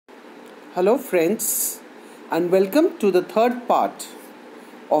Hello, friends, and welcome to the third part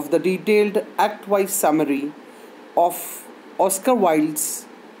of the detailed act wise summary of Oscar Wilde's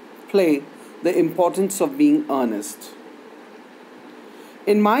play, The Importance of Being Earnest.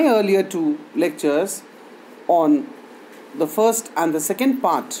 In my earlier two lectures on the first and the second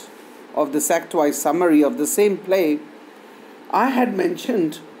part of this act wise summary of the same play, I had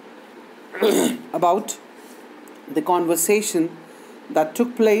mentioned about the conversation that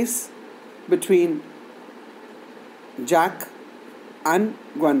took place between Jack and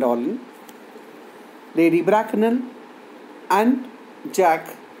Gwendolen, Lady Bracknell and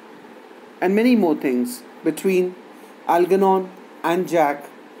Jack, and many more things between Algernon and Jack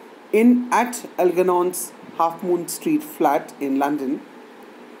at Algernon's Half Moon Street flat in London.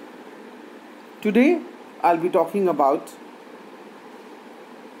 Today I'll be talking about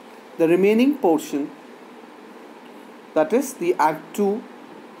the remaining portion, that is the Act 2,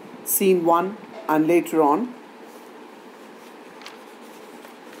 Scene 1, and later on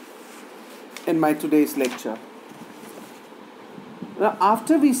in my today's lecture. Now,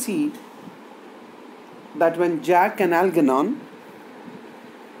 after we see that when Jack and Algernon,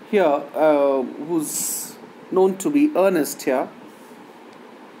 here, who's known to be Ernest here,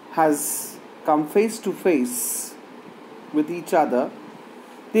 has come face to face with each other,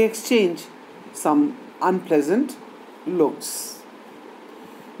 they exchange some unpleasant looks.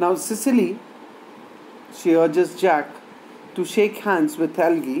 Now Cecily, she urges Jack to shake hands with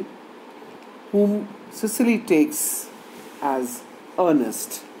Algy, whom Cecily takes as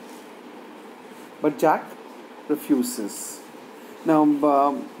Ernest. But Jack refuses.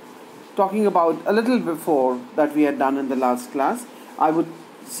 Now, talking about a little before that we had done in the last class, I would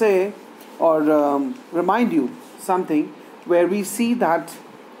say or remind you something where we see that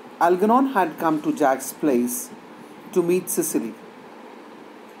Algernon had come to Jack's place to meet Cecily,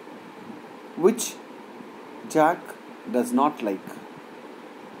 which Jack does not like.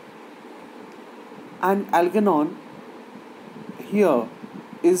 And Algernon here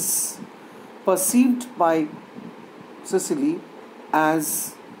is perceived by Cecily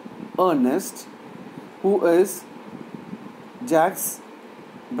as Ernest, who is Jack's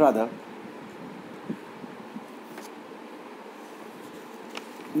brother.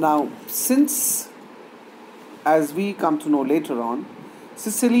 Now, since, as we come to know later on,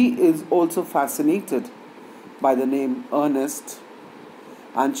 Cecily is also fascinated by the name Ernest,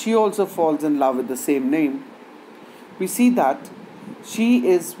 and she also falls in love with the same name, we see that she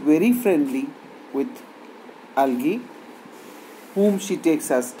is very friendly with Algy, whom she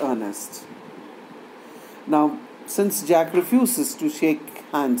takes as Ernest. Now, since Jack refuses to shake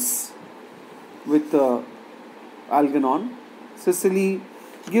hands with Algernon, Cecily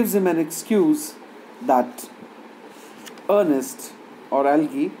gives him an excuse that Ernest or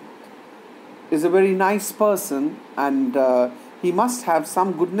Algy is a very nice person, and he must have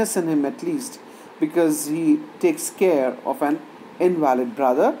some goodness in him at least, because he takes care of an invalid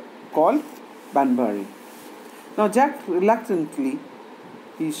brother called Banbury. Now Jack reluctantly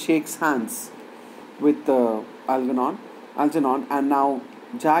he shakes hands with Algernon, and now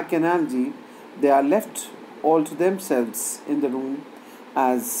Jack and Algy, they are left all to themselves in the room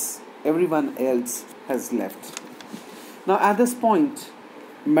as everyone else has left. Now at this point,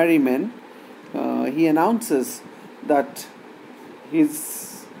 Merriman, he announces that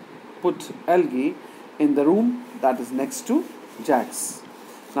he's put Algy in the room that is next to Jack's.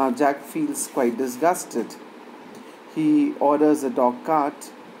 Now Jack feels quite disgusted. He orders a dog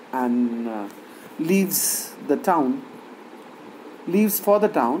cart and leaves for the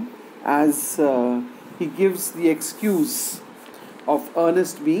town as he gives the excuse of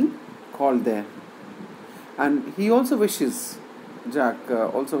Ernest being called there. And he also wishes, Jack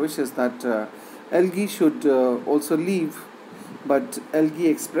also wishes that Algy should also leave, but Algy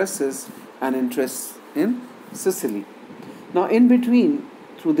expresses an interest in Cecily. Now in between,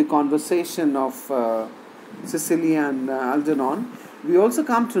 through the conversation of Cecily and Algernon, we also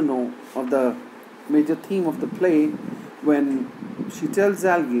come to know of the major theme of the play when she tells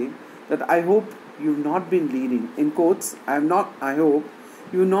Algy that I hope you've not been leading, in quotes, I hope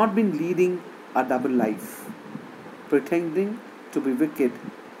you've not been leading a double life, pretending to be wicked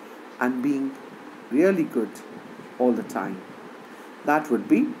and being really good all the time. That would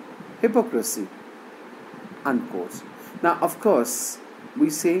be hypocrisy, unquote. Now, of course, we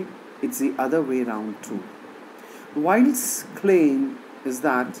say it's the other way around too. Wilde's claim is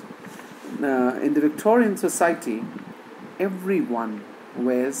that in the Victorian society, everyone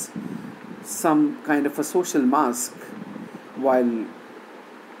wears some kind of a social mask, while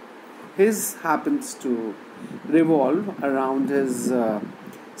his happens to revolve around his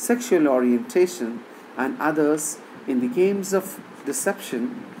sexual orientation, and others in the games of deception,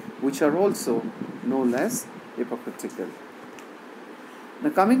 which are also no less hypocritical. Now,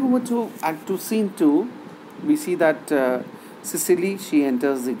 coming over to Act 2, Scene 2, we see that Cicely, she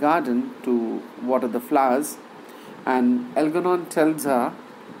enters the garden to water the flowers, and Algernon tells her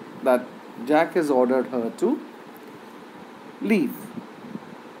that Jack has ordered leave,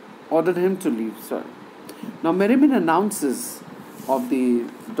 ordered him to leave, sorry. Now, Merriman announces of the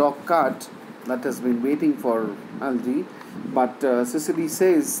dog cart that has been waiting for Algy, but Cicely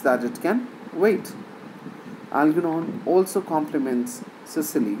says that it can wait. Algernon also compliments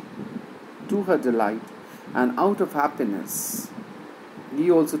Cicely to her delight, and out of happiness, he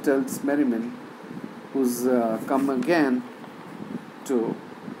also tells Merriman, who's come again to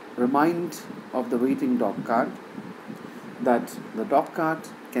remind of the waiting dog cart, that the dog cart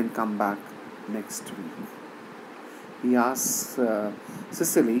can come back next week. He asks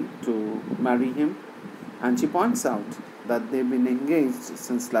Cicely to marry him, and she points out that they've been engaged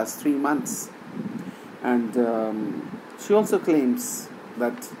since last 3 months. And she also claims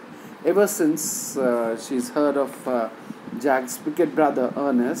that ever since she's heard of Jack's wicked brother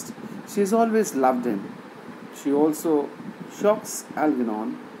Ernest, she's always loved him. She also shows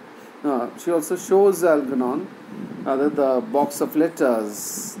Algernon the box of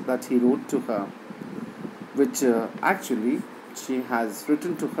letters that he wrote to her, which actually she has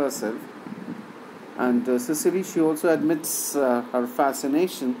written to herself. And Cicely, she also admits her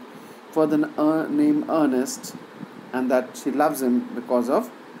fascination for the name Ernest, and that she loves him because of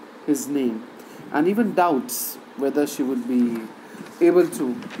his name, and even doubts whether she would be able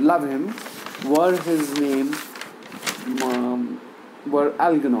to love him were his name were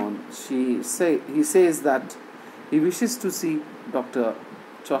Algernon. He says that he wishes to see Dr.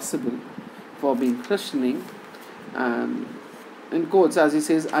 Chasuble for being christening, and in quotes, as he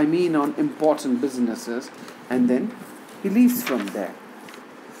says, I mean on important businesses, and then he leaves from there.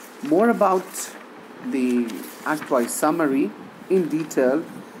 More about the act-wise summary in detail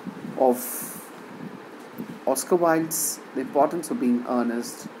of Oscar Wilde's The Importance of Being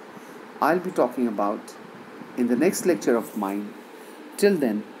Earnest, I'll be talking about in the next lecture of mine. Till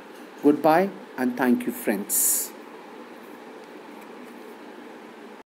then, goodbye and thank you, friends.